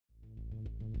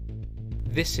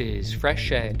This is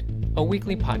Fresh Ed, a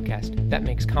weekly podcast that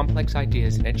makes complex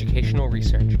ideas in educational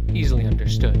research easily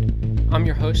understood. I'm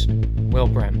your host, Will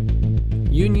Brehm.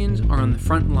 Unions are on the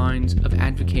front lines of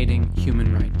advocating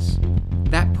human rights.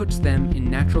 That puts them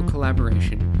in natural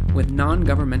collaboration with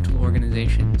non-governmental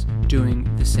organizations doing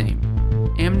the same.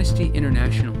 Amnesty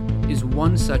International is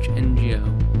one such NGO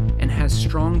and has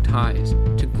strong ties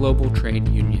to global trade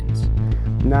unions.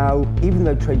 Now, even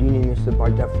though trade unionists are by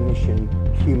definition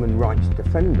human rights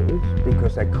defenders,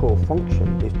 because their core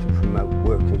function is to promote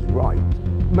workers' rights,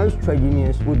 most trade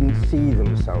unionists wouldn't see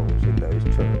themselves in those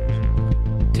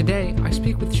terms. Today, I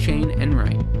speak with Shane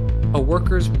Enright, a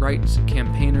workers' rights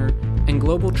campaigner and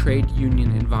global trade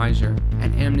union advisor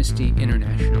at Amnesty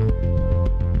International.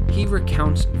 He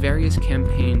recounts various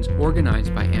campaigns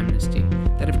organized by Amnesty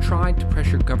that have tried to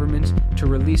pressure governments to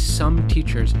release some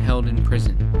teachers held in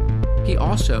prison. He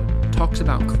also talks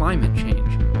about climate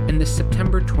change and the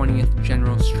September 20th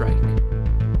general strike.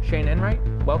 Shane Enright,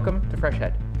 welcome to Fresh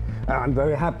Ed. I'm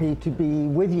very happy to be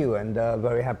with you and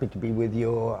very happy to be with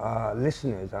your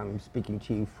listeners. I'm speaking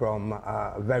to you from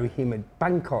a very humid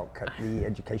Bangkok at the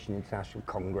Education International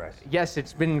Congress. Yes,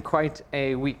 it's been quite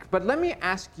a week, but let me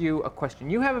ask you a question.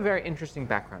 You have a very interesting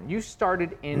background. You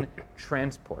started in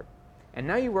transport, and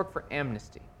now you work for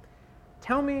Amnesty.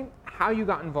 Tell me how you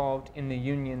got involved in the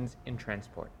unions in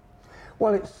transport.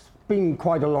 Well, it's been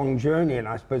quite a long journey, and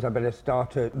I suppose I better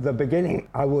start at the beginning.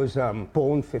 I was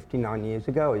born 59 years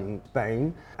ago in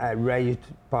Spain, raised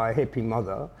by a hippie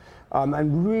mother,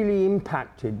 and really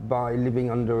impacted by living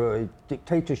under a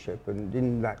dictatorship. And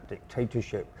in that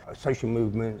dictatorship, social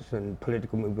movements and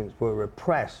political movements were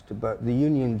repressed, but the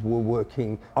unions were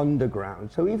working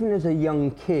underground. So even as a young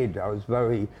kid, I was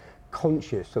very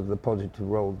conscious of the positive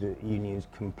role that unions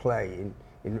can play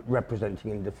in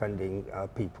representing and defending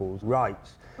people's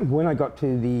rights. When I got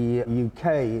to the UK,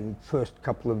 in the first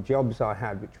couple of jobs I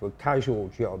had, which were casual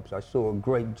jobs, I saw a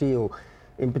great deal,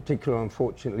 in particular,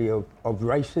 unfortunately, of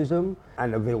racism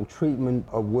and of ill treatment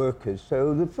of workers.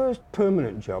 So the first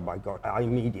permanent job I got, I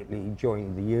immediately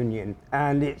joined the union.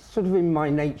 And it's sort of in my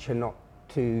nature not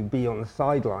to be on the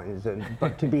sidelines,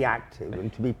 but to be active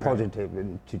and to be positive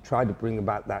and to try to bring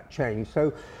about that change.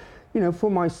 So, you know, for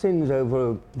my sins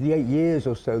over the 8 years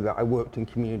or so that I worked in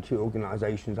community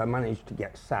organisations, I managed to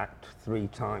get sacked 3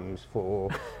 times for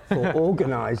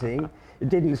organising. It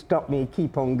didn't stop me,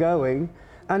 keep on going.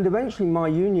 And eventually my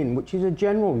union, which is a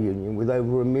general union with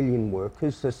over 1 million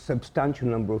workers, a substantial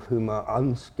number of whom are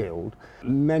unskilled,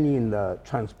 many in the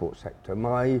transport sector,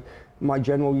 my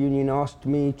general union asked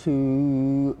me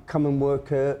to come and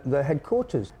work at the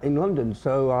headquarters in London.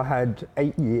 So I had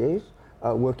 8 years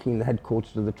working in the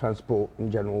headquarters of the Transport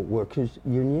and General Workers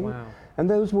Union. Wow. And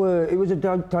it was a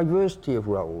diversity of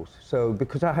roles. So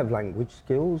because I have language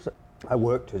skills, I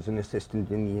worked as an assistant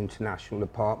in the international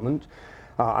department.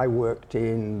 I worked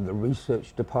in the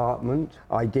research department.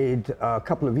 I did a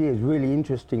couple of years really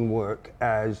interesting work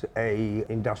as a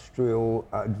industrial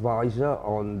advisor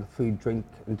on the food, drink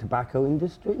and tobacco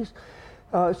industries.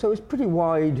 So it's pretty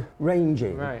wide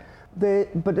ranging. Right.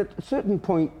 But at a certain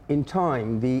point in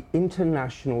time, the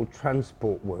International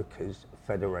Transport Workers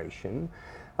Federation,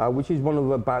 which is one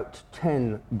of about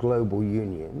 10 global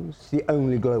unions, the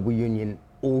only global union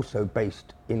also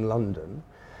based in London,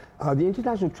 the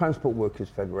International Transport Workers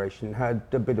Federation had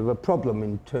a bit of a problem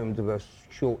in terms of a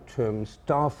short-term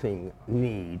staffing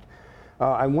need.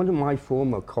 And one of my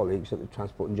former colleagues at the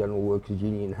Transport and General Workers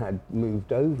Union had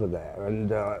moved over there,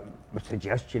 and a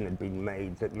suggestion had been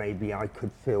made that maybe I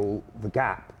could fill the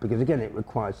gap, because again, it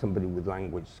requires somebody with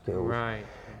language skills. Right.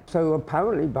 So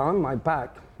apparently, behind my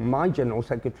back, my General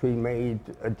Secretary made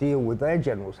a deal with their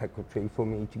General Secretary for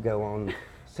me to go on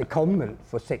secondment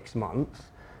for 6 months.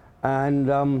 And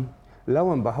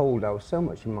lo and behold, I was so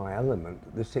much in my element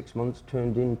that the 6 months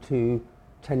turned into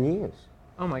 10 years.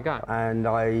 Oh my God. And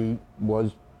I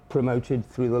was promoted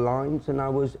through the lines, and I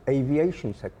was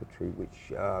aviation secretary,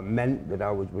 which meant that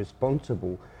I was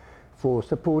responsible for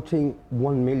supporting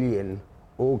 1 million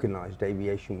organised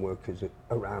aviation workers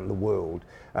around the world.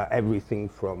 Everything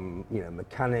from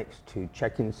mechanics to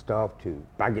check-in staff to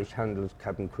baggage handlers,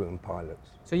 cabin crew and pilots.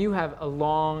 So you have a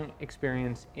long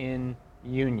experience in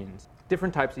unions,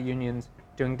 different types of unions,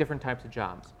 doing different types of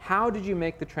jobs. How did you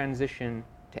make the transition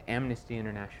to Amnesty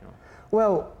International?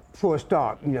 Well, for a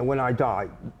start, when I die,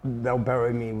 they'll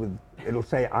bury me with, it'll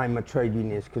say I'm a trade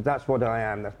unionist, because that's what I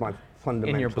am, that's my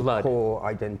fundamental in your blood. Core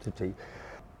identity.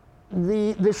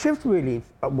 The shift really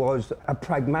was a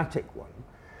pragmatic one.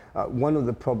 One of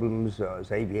the problems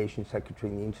as aviation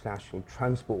secretary in the International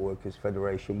Transport Workers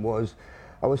Federation was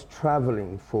I was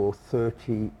traveling for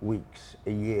 30 weeks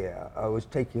a year. I was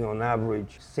taking on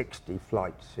average 60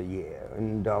 flights a year.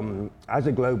 And as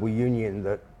a global union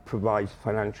that provides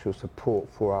financial support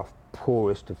for our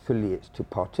poorest affiliates to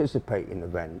participate in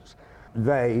events,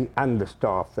 they and the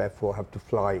staff therefore have to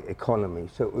fly economy.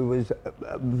 So it was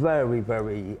very,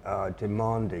 very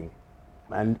demanding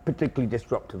and particularly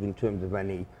disruptive in terms of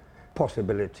any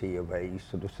possibility of a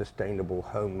sort of sustainable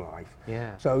home life.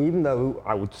 Yeah. So even though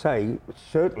I would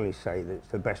certainly say that it's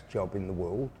the best job in the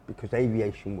world, because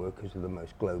aviation workers are the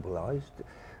most globalized,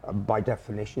 by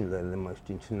definition they're the most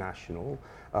international,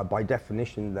 by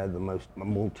definition they're the most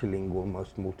multilingual,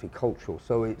 most multicultural.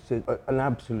 So it's an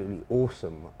absolutely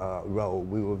awesome role.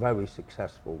 We were very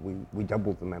successful. We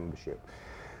doubled the membership.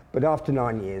 But after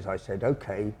 9 years I said,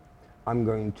 okay, I'm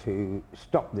going to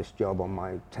stop this job on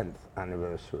my 10th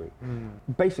anniversary,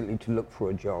 basically to look for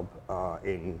a job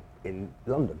in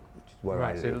London, which is where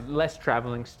I live. So less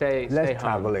traveling, stay home,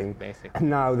 traveling, basically.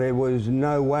 Now there was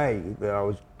no way that I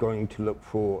was going to look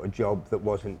for a job that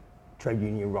wasn't trade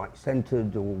union rights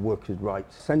centred or workers'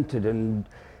 rights centred, and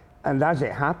as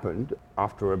it happened,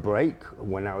 after a break,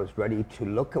 when I was ready to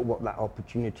look at what that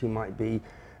opportunity might be,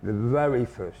 the very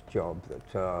first job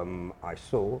that I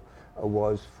saw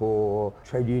was for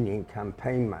trade union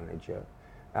campaign manager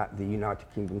at the United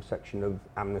Kingdom section of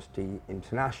Amnesty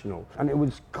International. And it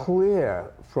was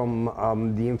clear from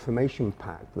the information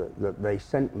pack that they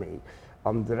sent me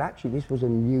that actually this was a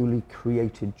newly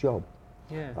created job.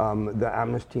 Yeah. That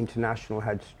Amnesty International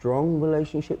had strong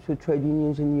relationships with trade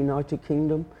unions in the United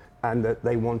Kingdom, and that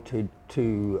they wanted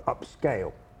to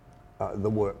upscale the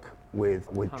work with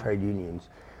trade unions.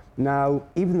 Now,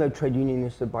 even though trade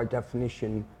unionists are by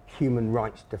definition human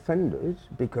rights defenders,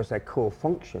 because their core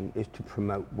function is to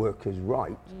promote workers'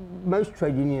 rights, most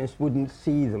trade unionists wouldn't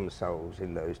see themselves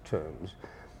in those terms.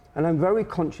 And I'm very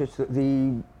conscious that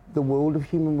the world of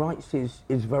human rights is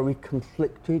very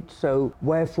conflicted. So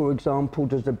where, for example,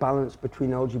 does the balance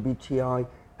between LGBTI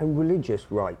and religious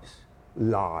rights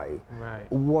lie? Right.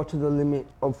 What are the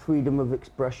limits of freedom of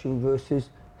expression versus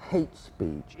hate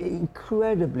speech?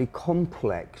 Incredibly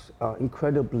complex,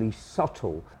 incredibly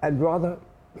subtle, and rather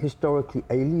historically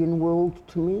alien world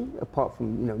to me, apart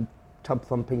from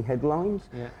tub-thumping headlines.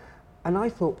 Yeah. And I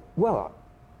thought, well,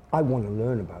 I want to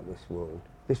learn about this world.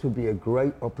 This would be a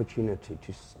great opportunity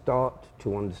to start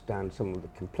to understand some of the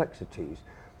complexities,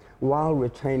 while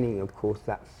retaining, of course,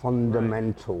 that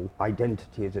fundamental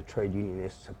identity as a trade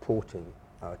unionist supporting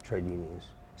trade unions.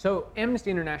 So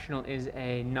Amnesty International is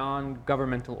a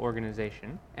non-governmental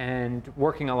organization and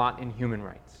working a lot in human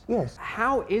rights. Yes.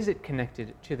 How is it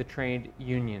connected to the trade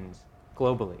unions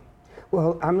globally?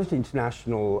 Well, Amnesty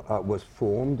International was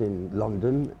formed in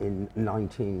London in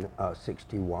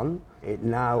 1961. It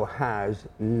now has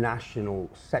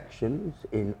national sections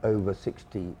in over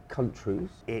 60 countries.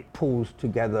 It pulls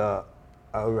together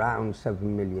around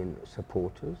 7 million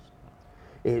supporters.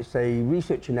 It's a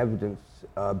research and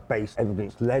evidence-based,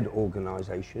 evidence-led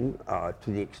organisation to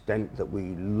the extent that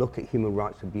we look at human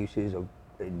rights abuses of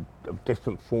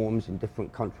different forms in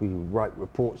different countries, we write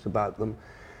reports about them.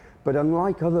 But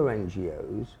unlike other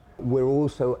NGOs, we're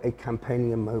also a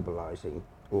campaigning and mobilising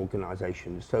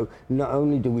organisation. So not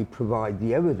only do we provide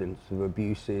the evidence of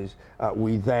abuses,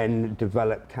 we then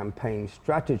develop campaign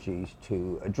strategies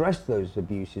to address those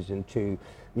abuses and to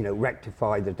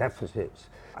rectify the deficits.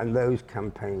 And those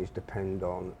campaigns depend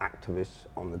on activists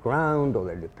on the ground, or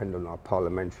they depend on our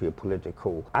parliamentary or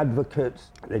political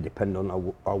advocates. They depend on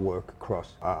our work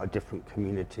across different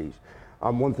communities.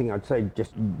 One thing I'd say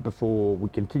just before we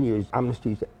continue is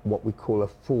Amnesty is what we call a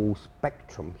full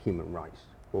spectrum human rights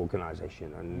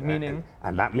organisation.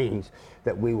 And that means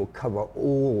that we will cover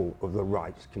all of the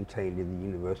rights contained in the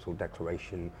Universal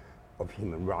Declaration of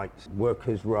Human Rights,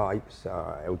 workers' rights,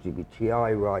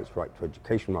 LGBTI rights, right to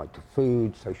education, right to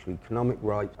food, social economic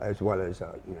rights, as well as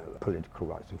political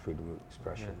rights and freedom of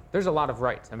expression. Yeah. There's a lot of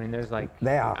rights. I mean, there's like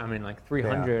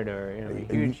 300 or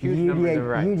huge numbers of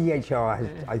rights. UDHR has,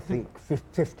 I think,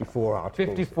 54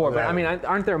 articles. 54, but I mean,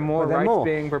 aren't there more rights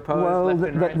being proposed? Well, left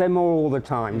and right? they're more all the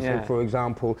time. Yeah. So, for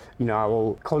example, I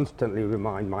will constantly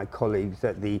remind my colleagues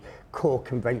that the core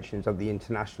conventions of the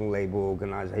International Labour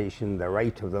Organization, there are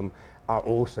 8 of them, are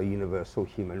also universal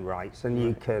human rights, and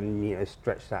you can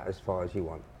stretch that as far as you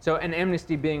want. So an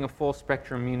Amnesty being a full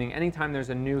spectrum, meaning anytime there's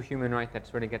a new human right that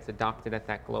sort of gets adopted at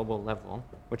that global level,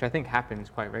 which I think happens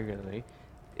quite regularly,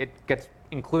 it gets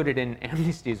included in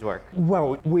Amnesty's work?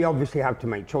 Well, we obviously have to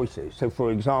make choices. So,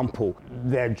 for example,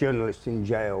 there are journalists in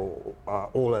jail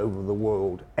all over the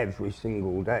world every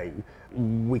single day.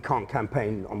 We can't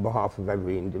campaign on behalf of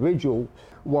every individual.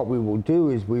 What we will do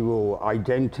is we will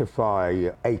identify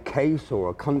a case or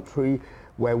a country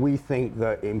where we think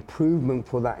that improvement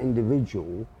for that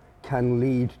individual can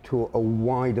lead to a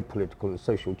wider political and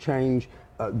social change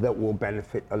that will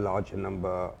benefit a larger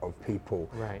number of people.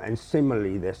 Right. And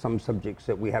similarly, there's some subjects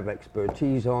that we have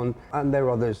expertise on, and there are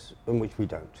others in which we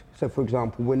don't. So, for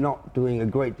example, we're not doing a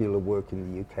great deal of work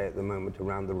in the UK at the moment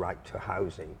around the right to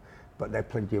housing, but there are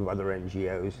plenty of other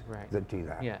NGOs that do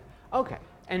that. Yeah. Okay.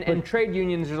 And trade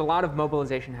unions, there's a lot of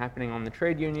mobilization happening on the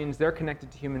trade unions. They're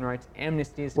connected to human rights.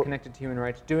 Amnesty is connected to human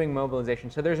rights, doing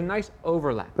mobilization. So there's a nice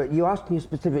overlap. But you asked me a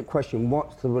specific question,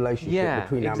 what's the relationship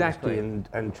between Amnesty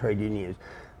and trade unions?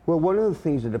 Well, one of the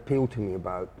things that appealed to me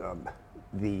about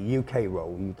the UK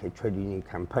role, UK trade union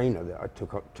campaigner that I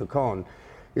took on,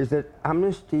 is that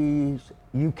Amnesty's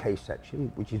UK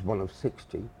section, which is one of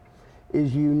 60,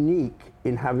 is unique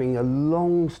in having a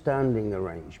long-standing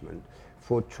arrangement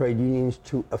for trade unions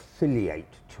to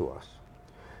affiliate to us.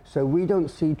 So we don't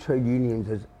see trade unions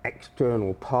as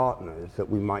external partners that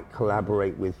we might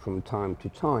collaborate with from time to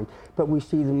time, but we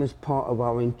see them as part of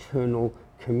our internal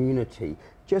community,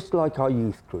 just like our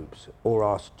youth groups or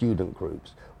our student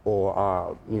groups or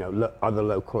our other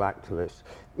local activists.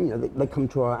 They come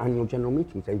to our annual general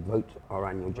meetings, they vote our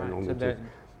annual general meetings.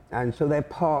 And so they're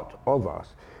part of us.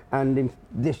 And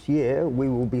this year, we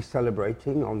will be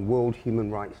celebrating on World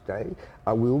Human Rights Day,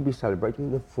 we will be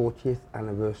celebrating the 40th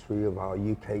anniversary of our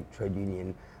UK trade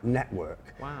union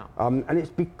network. Wow. And it's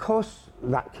because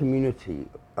that community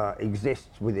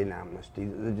exists within Amnesty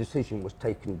that the decision was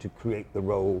taken to create the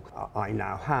role I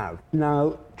now have.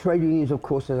 Now, trade unions, of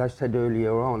course, as I said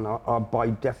earlier on, are by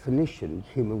definition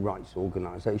human rights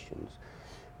organisations.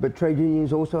 But trade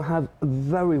unions also have a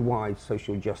very wide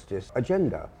social justice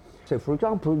agenda. So, for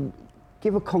example,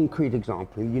 give a concrete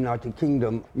example. In the United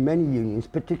Kingdom, many unions,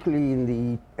 particularly in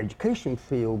the education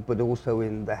field, but also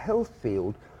in the health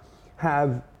field,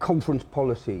 have conference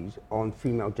policies on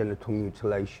female genital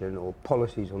mutilation or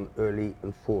policies on early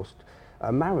and forced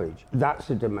marriage. That's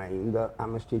a domain that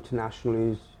Amnesty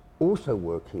International is also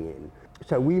working in.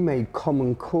 So we made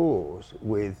common cause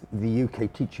with the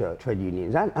UK teacher trade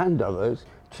unions and others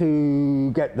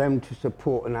to get them to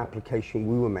support an application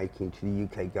we were making to the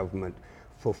UK government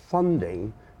for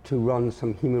funding to run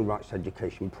some human rights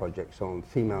education projects on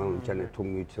female genital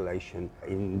mutilation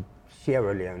in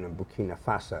Sierra Leone and Burkina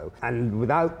Faso. And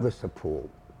without the support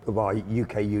of our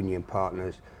UK union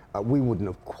partners, we wouldn't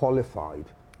have qualified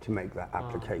to make that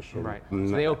application. Right.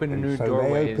 So they opened new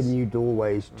doorways. They opened new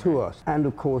doorways to us. And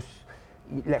of course,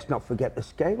 let's not forget the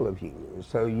scale of unions.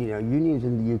 So, unions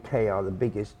in the UK are the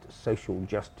biggest social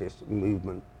justice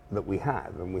movement that we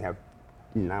have, and we have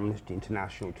Amnesty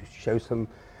International to show some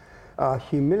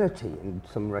humility and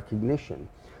some recognition.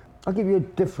 I'll give you a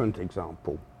different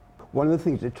example. One of the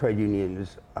things that trade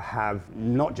unions have,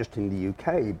 not just in the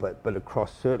UK, but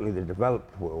across certainly the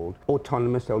developed world,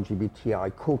 autonomous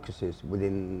LGBTI caucuses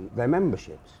within their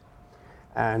memberships.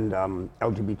 And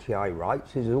LGBTI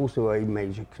rights is also a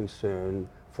major concern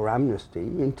for Amnesty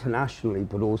internationally,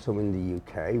 but also in the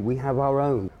UK. We have our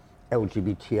own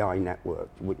LGBTI network,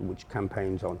 which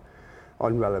campaigns on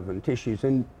relevant issues.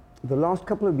 And the last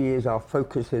couple of years, our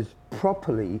focus has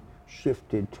properly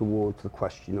shifted towards the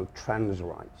question of trans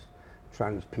rights.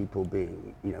 Trans people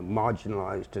being,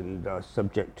 marginalised and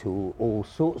subject to all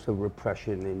sorts of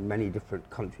repression in many different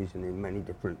countries and in many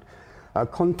different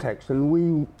contexts. And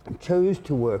we chose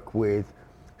to work with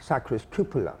Sakris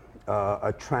Kupula,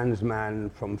 a trans man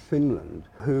from Finland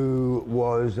who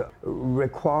was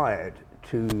required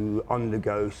to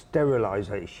undergo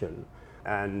sterilisation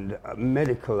and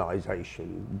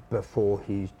medicalisation before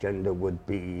his gender would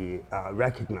be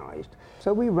recognised.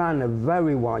 So we ran a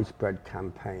very widespread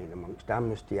campaign amongst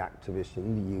Amnesty activists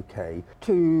in the UK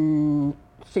to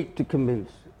seek to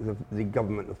convince the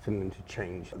government of Finland to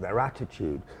change their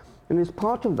attitude. And as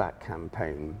part of that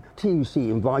campaign, TUC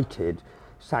invited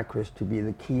Sakris to be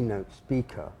the keynote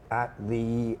speaker at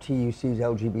the TUC's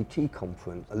LGBT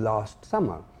conference last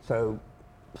summer. So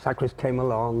Sakris came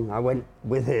along, I went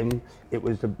with him. It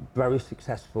was a very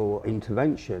successful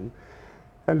intervention.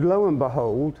 And lo and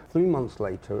behold, 3 months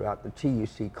later at the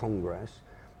TUC Congress,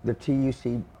 the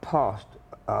TUC passed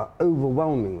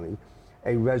overwhelmingly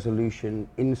a resolution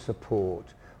in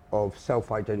support of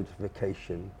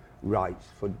self-identification rights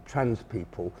for trans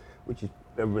people, which is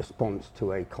a response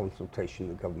to a consultation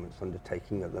the government's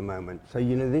undertaking at the moment. So,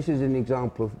 this is an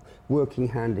example of working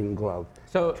hand in glove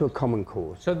to a common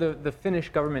cause. So the Finnish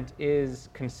government is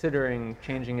considering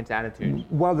changing its attitude?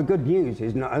 Well, the good news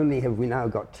is not only have we now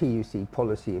got TUC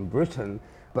policy in Britain,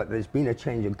 but there's been a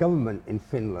change of government in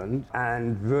Finland,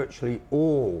 and virtually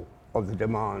all of the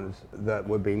demands that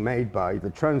were being made by the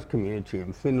trans community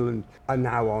in Finland are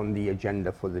now on the agenda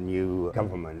for the new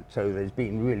government. So there's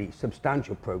been really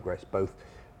substantial progress, both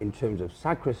in terms of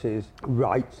Sakris's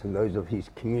rights and those of his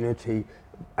community,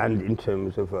 and in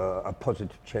terms of a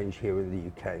positive change here in the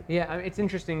UK. Yeah, it's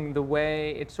interesting the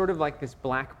way it's sort of like this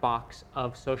black box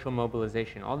of social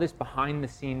mobilization, all this behind the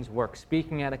scenes work,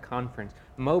 speaking at a conference,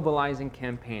 mobilizing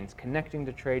campaigns, connecting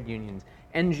to trade unions,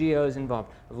 NGOs involved,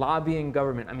 lobbying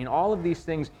government. I mean, all of these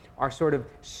things are sort of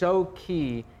so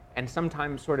key and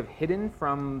sometimes sort of hidden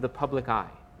from the public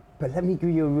eye. But let me give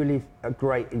you a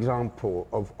great example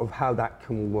of how that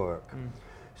can work.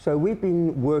 So we've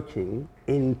been working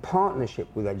in partnership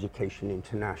with Education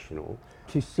International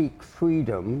to seek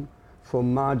freedom for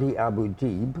Mahdi Abu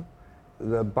Deeb,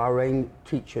 the Bahrain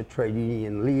teacher trade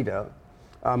union leader,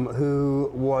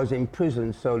 who was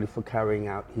imprisoned solely for carrying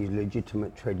out his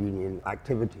legitimate trade union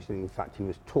activities. And in fact, he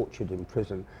was tortured in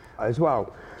prison as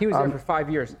well. He was there for 5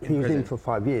 years. He was in for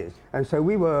 5 years. And so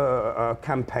we were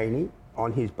campaigning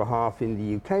on his behalf in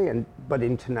the UK, but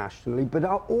internationally. But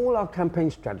all our campaign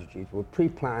strategies were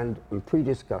pre-planned and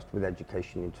pre-discussed with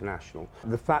Education International.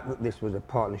 The fact that this was a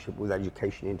partnership with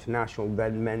Education International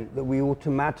then meant that we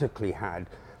automatically had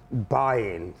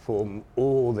buy-in from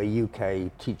all the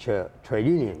UK teacher trade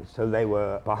unions, so they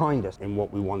were behind us in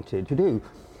what we wanted to do.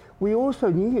 We also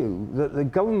knew that the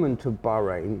government of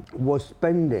Bahrain was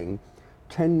spending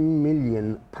 £10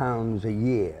 million a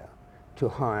year to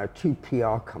hire 2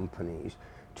 PR companies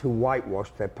to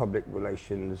whitewash their public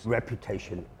relations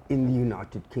reputation in the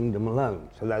United Kingdom alone.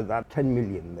 So that 10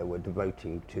 million they were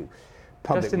devoting to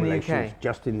public relations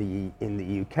just in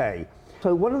the UK.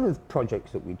 So one of the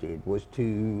projects that we did was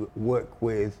to work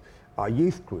with our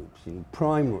youth groups in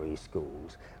primary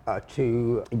schools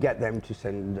to get them to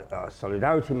send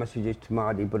solidarity messages to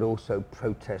Mahdi, but also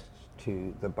protests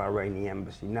to the Bahraini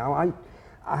embassy. Now,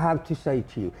 I have to say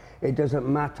to you, it doesn't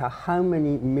matter how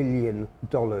many $1 million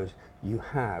you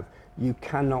have, you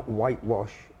cannot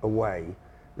whitewash away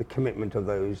the commitment of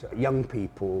those young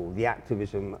people, the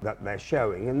activism that they're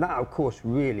showing. And that, of course,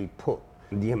 really put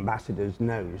the ambassador's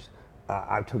nose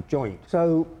out of joint.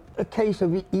 So a case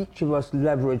of each of us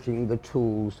leveraging the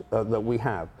tools that we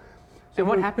have. So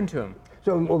what happened to him?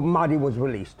 So Mahdi was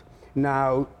released.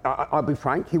 Now, I'll be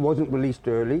frank, he wasn't released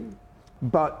early.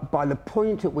 But by the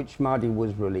point at which Mahdi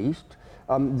was released,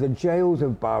 the jails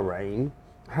of Bahrain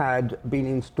had been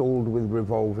installed with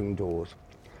revolving doors.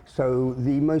 So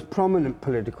the most prominent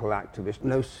political activists,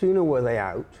 no sooner were they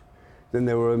out than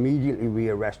they were immediately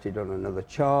rearrested on another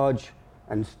charge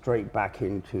and straight back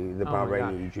into the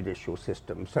Bahraini judicial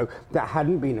system. So that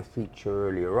hadn't been a feature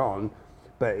earlier on,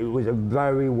 but it was a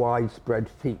very widespread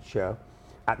feature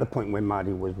at the point when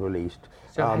Mahdi was released.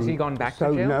 So has he gone back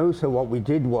to jail? No, so what we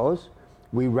did was,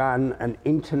 we ran an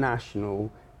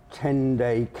international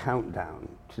 10-day countdown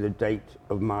to the date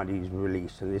of Mahdi's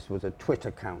release, and this was a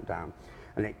Twitter countdown.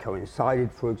 And it coincided,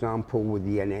 for example, with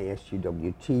the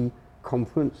NASUWT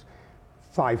conference,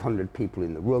 500 people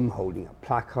in the room holding up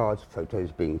placards,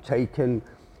 photos being taken.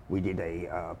 We did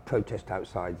a protest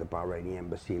outside the Bahraini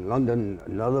embassy in London,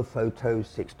 another photo,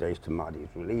 6 days to Mahdi's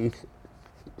release,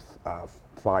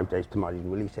 5 days to Mahdi's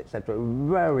release, etc.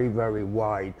 Very, very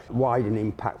wide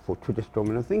and impactful Twitter storm.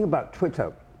 And the thing about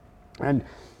Twitter, and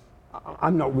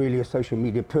I'm not really a social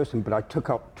media person, but I took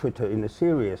up Twitter in a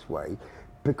serious way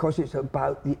because it's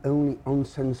about the only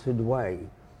uncensored way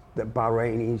that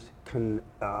Bahrainis can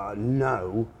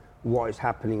know what is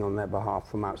happening on their behalf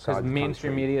from outside the country.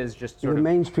 Mainstream media is just sort of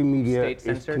mainstream media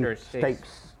state-censored or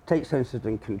state-censored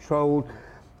and controlled.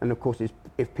 And of course,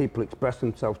 if people express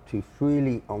themselves too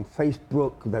freely on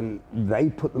Facebook, then they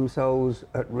put themselves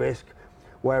at risk.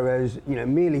 Whereas,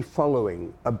 merely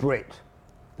following a Brit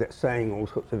that's saying all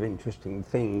sorts of interesting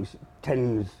things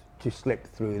tends to slip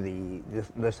through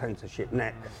the censorship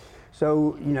net.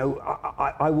 So,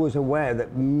 I was aware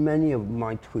that many of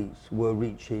my tweets were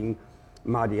reaching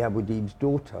Mahdi Abu Deeb's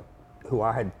daughter, who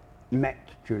I had met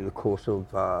during the course of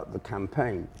the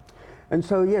campaign. And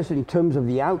so, yes, in terms of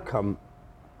the outcome,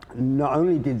 not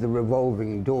only did the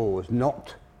revolving doors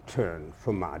not turn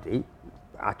for Mahdi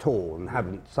at all, and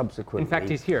haven't subsequently. In fact,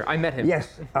 he's here. I met him.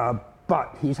 Yes,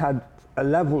 but he's had a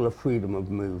level of freedom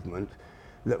of movement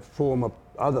that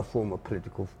other former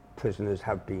political prisoners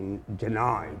have been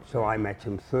denied. So I met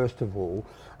him first of all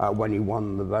when he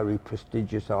won the very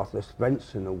prestigious Arthur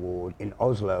Svensson Award in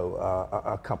Oslo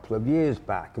a couple of years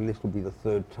back, and this will be the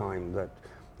third time that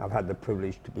I've had the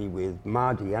privilege to be with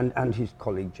Mahdi and his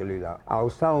colleague Jalila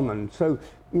Al-Salman. So,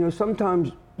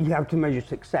 sometimes you have to measure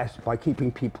success by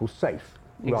keeping people safe.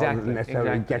 Rather than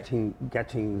necessarily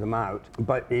getting them out.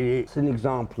 But it's an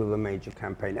example of a major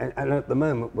campaign. And at the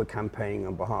moment, we're campaigning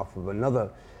on behalf of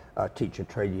another teacher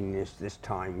trade unionist this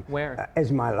time. Where?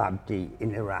 Esmail Abdi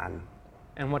in Iran.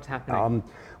 And what's happening?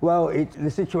 The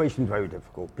situation is very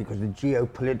difficult because the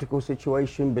geopolitical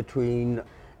situation between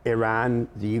Iran,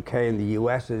 the UK and the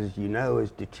US, as you know,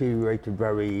 has deteriorated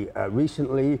very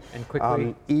recently. And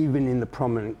quickly. Even in the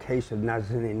prominent case of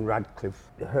Nazanin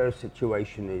Radcliffe, her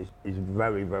situation is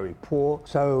very, very poor.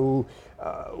 So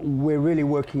we're really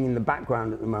working in the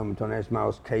background at the moment on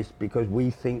Esmail's case because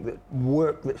we think that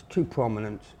work that's too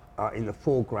prominent in the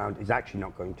foreground is actually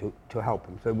not going to help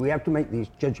him. So we have to make these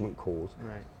judgment calls.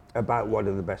 Right. About what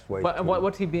are the best ways.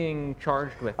 What's he being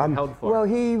charged with and held for? Well,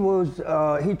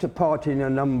 he took part in a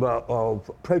number of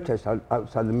protests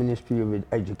outside the Ministry of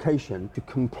Education to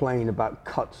complain about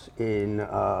cuts in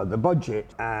the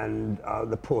budget and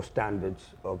the poor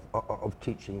standards of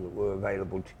teaching that were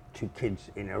available to kids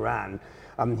in Iran.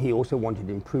 He also wanted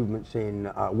improvements in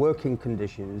working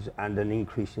conditions and an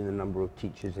increase in the number of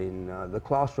teachers in the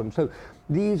classroom. So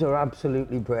these are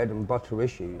absolutely bread and butter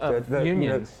issues. Of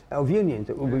unions. Of unions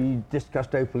that will be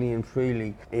discussed openly and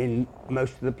freely in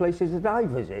most of the places that I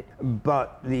visit.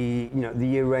 But the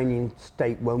Iranian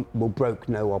state will brook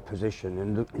no opposition.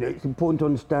 And it's important to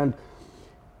understand,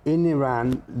 in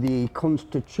Iran, the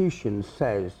constitution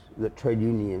says that trade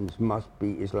unions must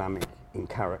be Islamic in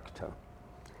character.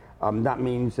 That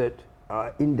means that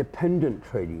independent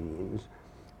trade unions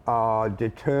are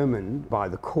determined by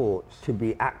the courts to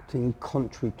be acting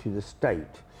contrary to the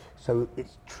state. So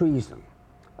it's treason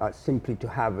simply to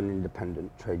have an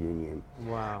independent trade union.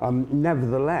 Wow.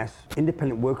 Nevertheless,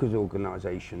 independent workers'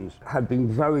 organizations have been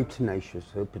very tenacious.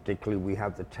 So particularly we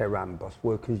have the Tehran Bus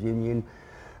Workers Union,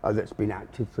 that's been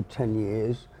active for 10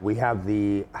 years. We have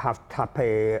the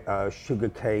Haftape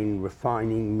sugarcane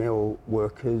refining mill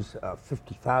workers,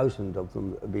 50,000 of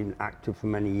them that have been active for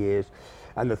many years.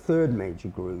 And the third major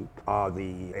group are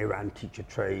the Iran Teacher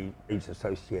Trades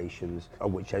Associations,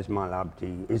 of which Esmail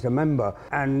Abdi is a member.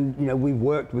 And we've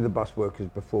worked with the bus workers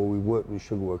before, we've worked with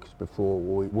sugar workers before,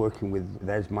 we're working with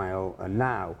Esmail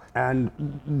now. And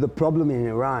the problem in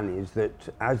Iran is that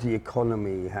as the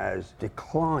economy has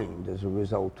declined as a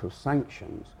result of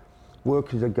sanctions,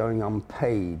 workers are going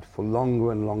unpaid for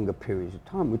longer and longer periods of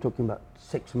time. We're talking about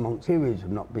 6-month periods of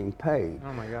not being paid.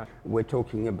 Oh my God. We're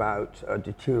talking about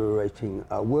deteriorating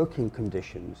working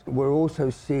conditions. We're also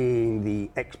seeing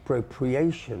the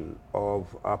expropriation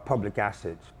of public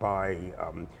assets by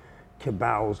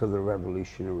cabals of the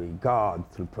Revolutionary Guard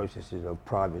through processes of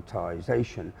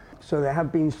privatization. So there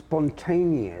have been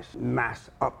spontaneous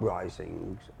mass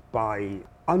uprisings by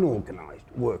unorganized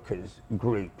workers'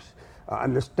 groups.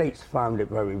 And the state's found it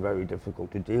very, very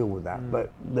difficult to deal with that.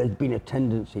 But there's been a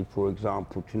tendency, for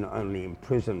example, to not only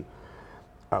imprison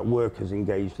workers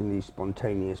engaged in these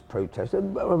spontaneous protests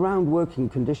around working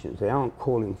conditions. They aren't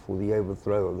calling for the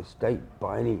overthrow of the state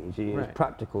by any means. It's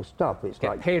practical stuff. It's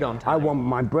Get paid on time. I want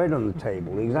my bread on the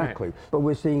table, exactly. Right. But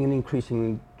we're seeing an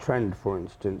increasing trend, for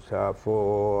instance,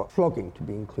 for flogging to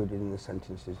be included in the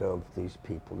sentences of these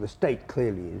people. The state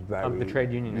clearly is very... Of the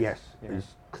trade unionists. Yes,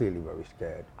 is clearly very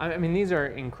scared. I mean, these are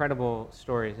incredible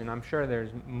stories, and I'm sure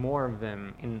there's more of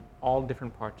them in all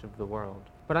different parts of the world.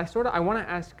 But I want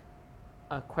to ask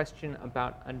a question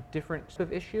about a different sort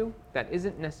of issue that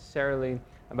isn't necessarily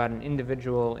about an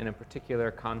individual in a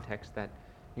particular context that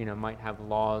might have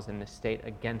laws in the state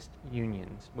against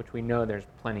unions, which we know there's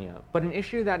plenty of, but an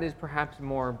issue that is perhaps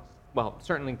more,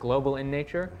 certainly global in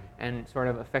nature and sort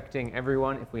of affecting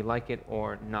everyone if we like it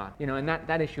or not. And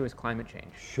that issue is climate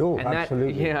change. Sure, and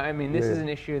absolutely. This is an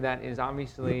issue that is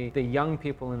obviously the young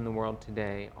people in the world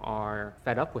today are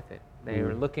fed up with it. They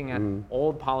are looking at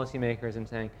old policymakers and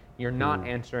saying, you're not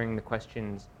answering the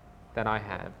questions that I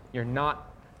have. You're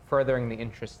not furthering the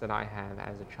interests that I have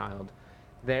as a child.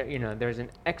 There's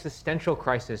an existential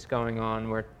crisis going on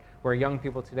where young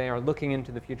people today are looking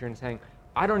into the future and saying,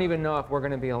 I don't even know if we're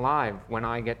going to be alive when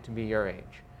I get to be your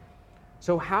age.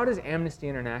 So how does Amnesty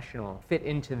International fit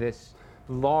into this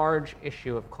large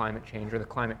issue of climate change, or the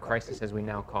climate crisis as we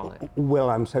now call it? Well,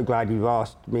 I'm so glad you've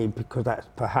asked me, because that's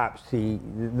perhaps the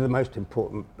most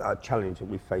important challenge that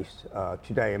we face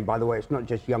today. And by the way, it's not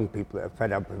just young people that are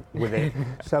fed up with it.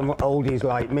 Some oldies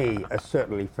like me are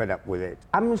certainly fed up with it.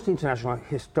 Amnesty International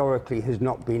historically has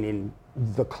not been in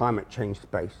the climate change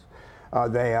space.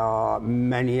 There are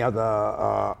many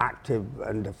other active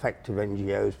and effective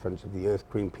NGOs, Friends of the Earth,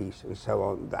 Greenpeace, and so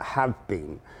on, that have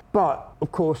been. But,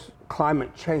 of course,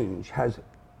 climate change has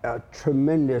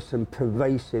tremendous and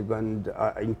pervasive and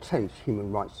intense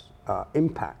human rights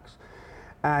impacts.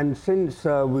 And since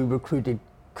we recruited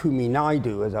Kumi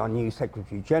Naidoo as our new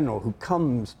Secretary General, who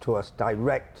comes to us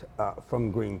direct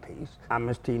from Greenpeace,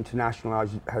 Amnesty International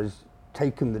has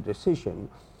taken the decision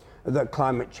that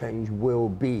climate change will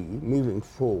be, moving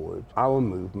forward, our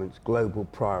movement's global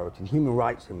priority. The human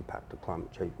rights impact of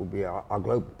climate change will be our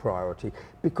global priority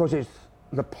because it's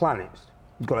the planet's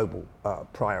global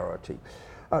priority.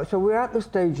 So we're at the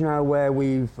stage now where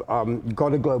we've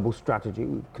got a global strategy.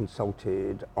 We've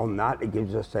consulted on that. It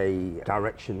gives us a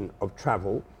direction of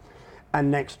travel.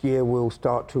 And next year we'll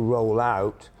start to roll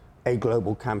out a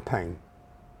global campaign.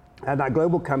 And that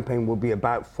global campaign will be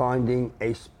about finding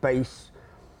a space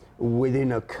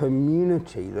within a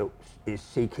community that is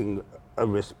seeking a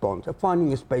response,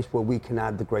 finding a space where we can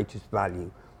add the greatest value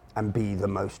and be the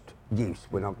most use.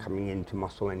 We're not coming in to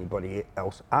muscle anybody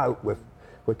else out. We're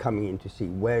coming in to see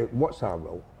what's our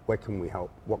role, where can we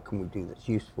help, what can we do that's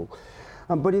useful.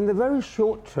 But in the very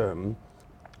short term,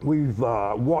 we've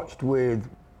watched with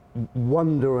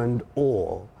wonder and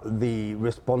awe the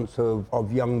response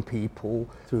of young people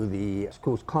through the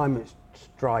schools climate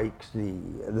strikes,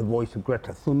 the voice of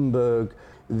Greta Thunberg,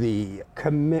 the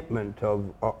commitment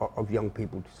of young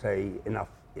people to say enough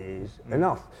is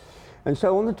enough. And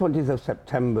so on the 20th of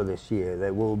September this year,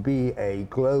 there will be a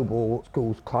global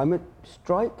schools climate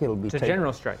strike. It's a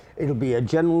general strike. It'll be a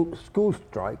general school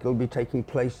strike. It'll be taking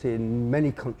place in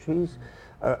many countries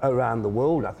around the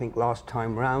world. I think last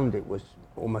time round it was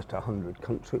almost 100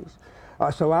 countries.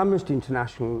 So Amnesty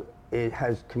International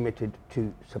has committed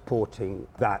to supporting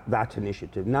that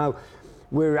initiative. Now,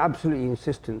 we're absolutely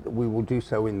insistent that we will do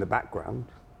so in the background.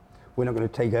 We're not going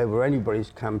to take over anybody's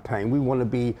campaign. We want to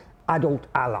be adult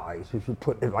allies, if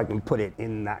I can put it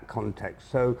in that context.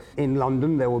 So in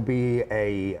London, there will be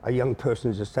a young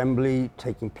person's assembly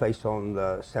taking place on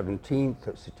the 17th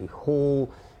at City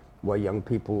Hall, where young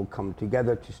people will come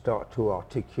together to start to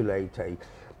articulate a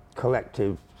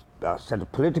collective set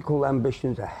of political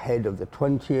ambitions ahead of the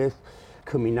 20th.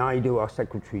 Kumi Naidoo, our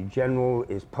Secretary General,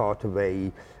 is part of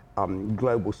a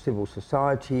global civil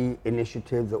society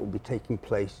initiative that will be taking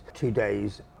place 2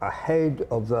 days ahead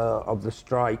of the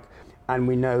strike. And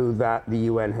we know that the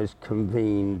UN has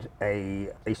convened a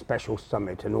special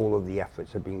summit, and all of the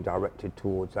efforts are being directed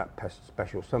towards that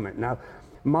special summit. Now,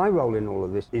 my role in all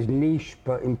of this is niche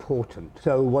but important.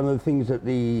 So one of the things that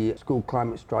the school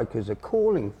climate strikers are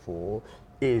calling for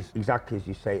is, exactly as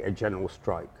you say, a general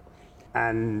strike.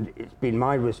 And it's been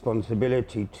my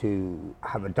responsibility to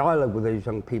have a dialogue with those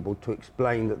young people to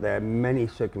explain that there are many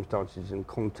circumstances and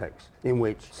contexts in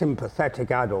which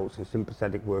sympathetic adults and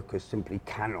sympathetic workers simply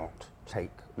cannot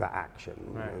take that action.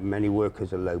 Right. Many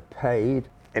workers are low paid.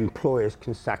 Employers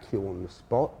can sack you on the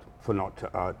spot for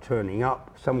not turning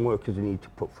up. Some workers need to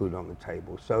put food on the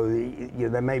table. So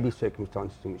there may be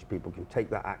circumstances in which people can take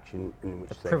that action and in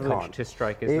which they can't. The privilege to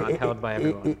strike is not held by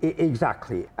everyone.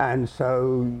 Exactly. And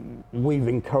so we've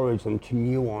encouraged them to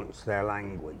nuance their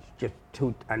language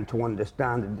to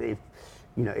understand that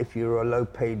if you're a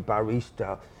low-paid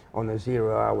barista on a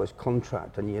 0 hours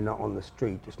contract and you're not on the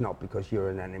street, it's not because you're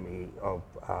an enemy of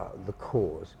the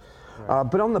cause. Right.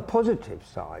 But on the positive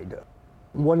side,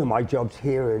 one of my jobs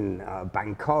here in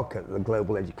Bangkok at the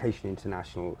Global Education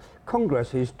International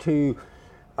Congress is to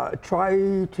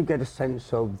try to get a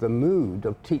sense of the mood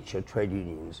of teacher trade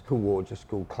unions towards a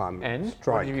school climate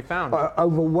strike. What have you found?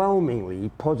 Overwhelmingly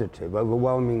positive.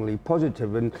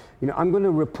 And I'm going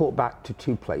to report back to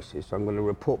two places. So I'm going to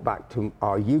report back to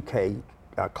our UK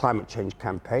climate change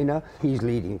campaigner. He's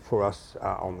leading for us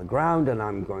on the ground, and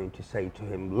I'm going to say to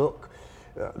him, look,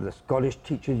 the Scottish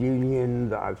Teachers Union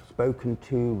that I've spoken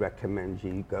to recommends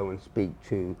you go and speak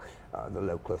to the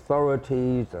local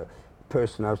authorities. The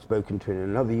person I've spoken to in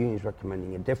another union is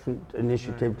recommending a different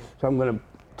initiative. Right. So I'm going to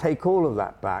take all of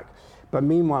that back. But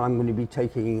meanwhile, I'm going to be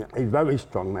taking a very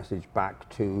strong message back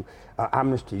to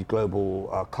Amnesty's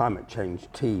global climate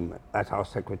change team at our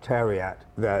secretariat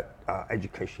that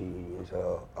education unions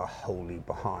are wholly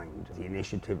behind the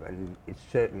initiative, and it's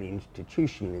certainly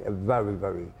institutionally a very,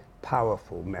 very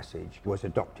powerful message was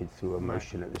adopted through a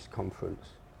motion at this conference.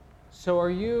 So are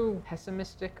you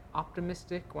pessimistic,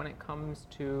 optimistic when it comes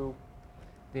to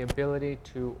the ability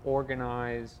to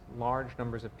organize large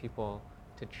numbers of people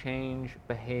to change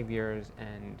behaviors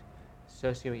and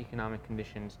socioeconomic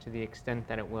conditions to the extent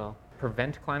that it will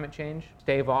prevent climate change,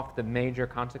 stave off the major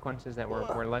consequences that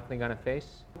we're likely going to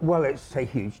face? Well, it's a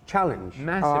huge challenge.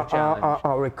 Massive challenge.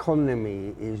 Our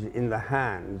economy is in the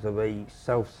hands of a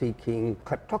self-seeking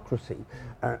kleptocracy,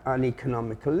 an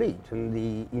economic elite, and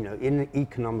the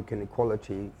economic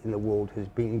inequality in the world has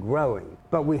been growing.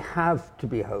 But we have to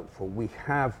be hopeful. We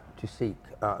have to seek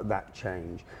that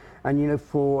change. And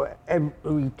for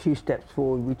every 2 steps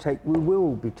forward we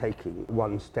will be taking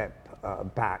 1 step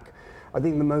back. I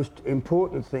think the most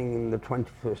important thing in the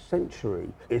 21st century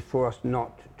is for us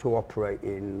not to operate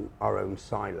in our own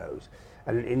silos.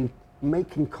 And in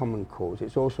making common cause,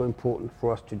 it's also important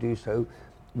for us to do so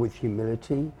with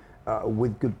humility,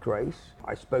 with good grace.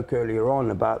 I spoke earlier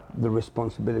on about the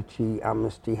responsibility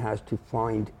Amnesty has to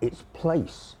find its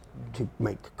place to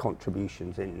make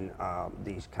contributions in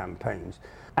these campaigns,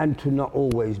 and to not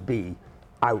always be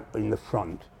out in the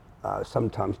front,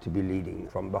 sometimes to be leading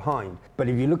from behind. But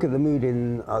if you look at the mood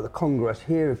in the Congress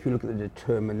here, if you look at the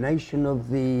determination of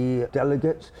the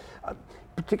delegates,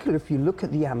 particularly if you look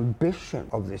at the ambition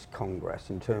of this Congress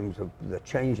in terms of the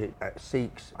change it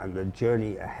seeks and the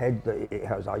journey ahead that it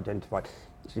has identified,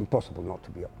 it's impossible not to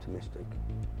be optimistic.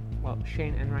 Well,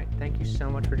 Shane Enright, thank you so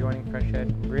much for joining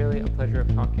FreshEd. Really a pleasure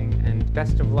of talking, and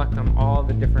best of luck on all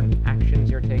the different actions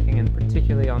you're taking, and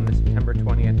particularly on the September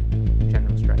 20th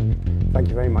general strike. Thank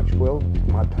you very much, Will.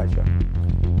 My pleasure.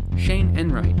 Shane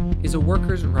Enright is a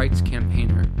workers' rights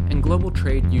campaigner and global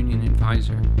trade union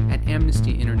advisor at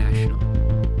Amnesty International.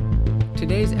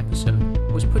 Today's episode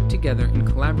was put together in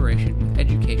collaboration with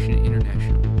Education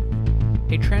International.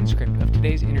 A transcript of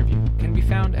today's interview can be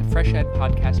found at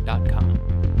freshedpodcast.com.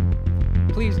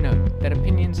 Please note that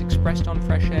opinions expressed on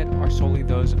FreshEd are solely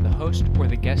those of the host or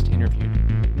the guest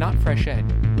interviewed, not FreshEd,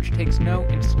 which takes no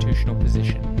institutional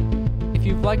position. If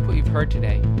you've liked what you've heard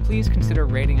today, please consider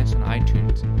rating us on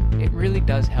iTunes. It really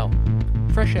does help.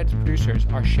 FreshEd's producers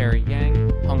are Sherry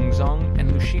Yang, Hong Zong,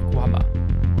 and Lushik Waba.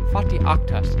 Fatih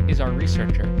Akhtas is our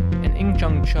researcher, and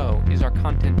Ingjung Cho is our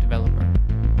content developer.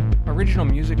 Original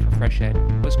music for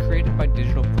FreshEd was created by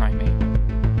Digital Primate.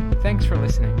 Thanks for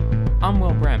listening. I'm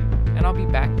Will Brem, and I'll be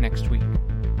back next week.